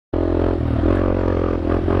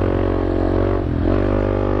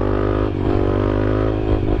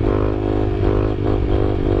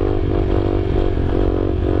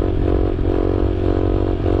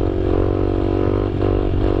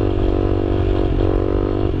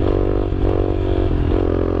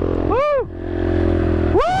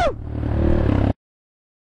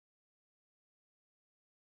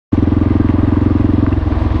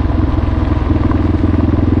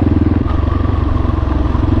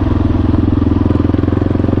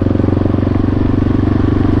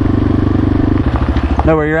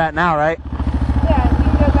Know where you're at now, right? Yeah, you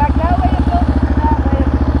can go back that way to Phillipsburg, that way.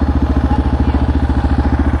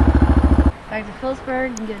 Back to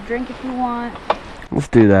Phillipsburg, you can get a drink if you want. Let's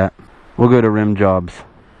do that. We'll go to rim jobs.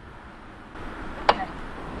 Okay.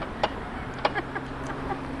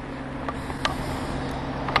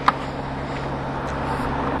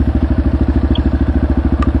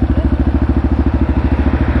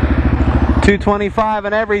 $225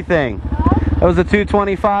 and everything. That was a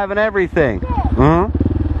 $225 and everything.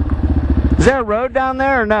 Is there a road down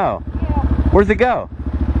there or no? Yeah. Where's it go?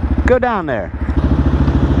 Go down there.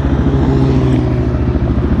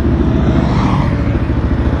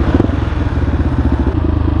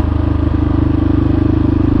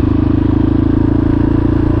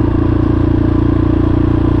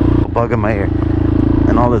 Bug in my ear.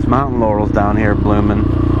 And all this mountain laurels down here blooming.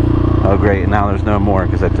 Oh great, now there's no more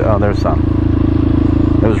because oh, there's some.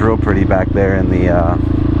 It was real pretty back there in the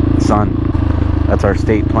sun. That's our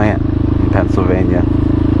state plant in Pennsylvania.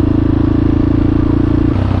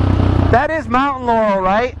 That is mountain laurel,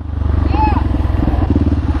 right? Yeah.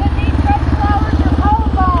 But these red flowers are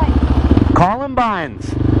columbines.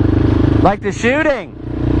 Columbines. Like the shooting.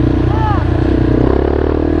 Yeah.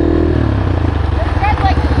 They're red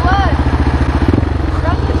like blood.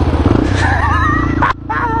 From the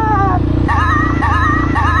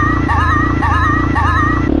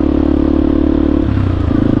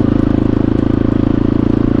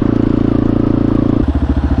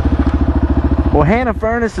Well, Hannah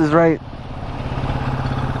Furnace is right.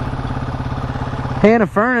 Hannah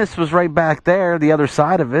Furnace was right back there, the other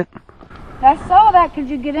side of it. I saw that. Could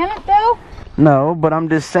you get in it though? No, but I'm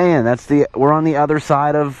just saying we're on the other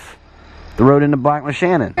side of the road into Black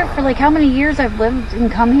Moshannon. For like how many years I've lived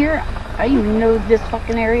and come here, I didn't even know this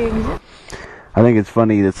fucking area exists. I think it's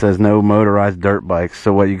funny that it says no motorized dirt bikes.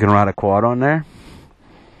 So what, you can ride a quad on there?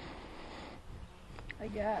 I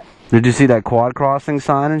guess. Did you see that quad crossing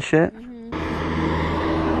sign and shit? It'll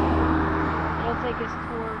take us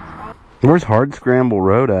towards... Where's Hard Scramble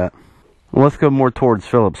Road at? Well, let's go more towards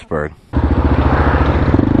Phillipsburg.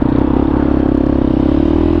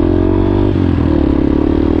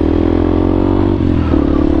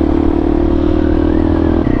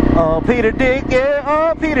 Oh, Peter Dick, yeah,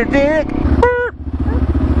 oh, Peter Dick.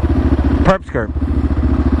 Perp skirt.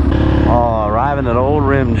 Oh, arriving at Old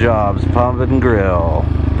Rim Jobs Pub and Grill.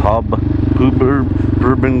 Pub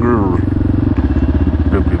and Grill.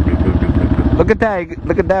 Look at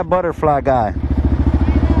that butterfly guy.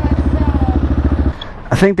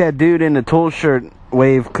 I think that dude in the tool shirt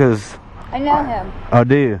waved because... I know him. Oh,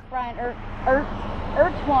 do you? Brian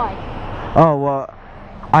Ertwine. Oh, well,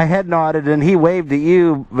 I head nodded and he waved at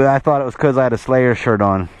you, but I thought it was because I had a Slayer shirt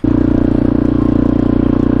on.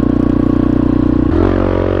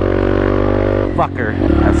 Fucker.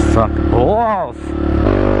 That sucked. Balls.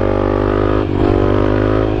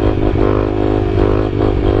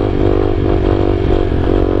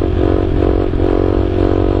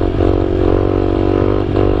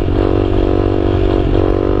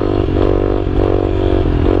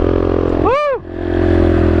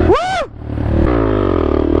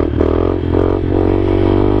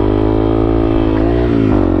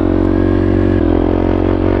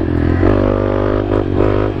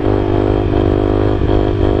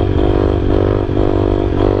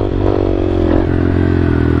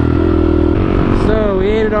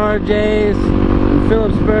 RJ's in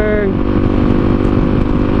Phillipsburg.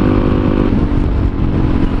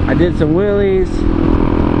 I did some wheelies.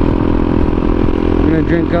 I'm gonna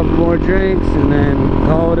drink a couple more drinks and then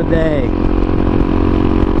call it a day.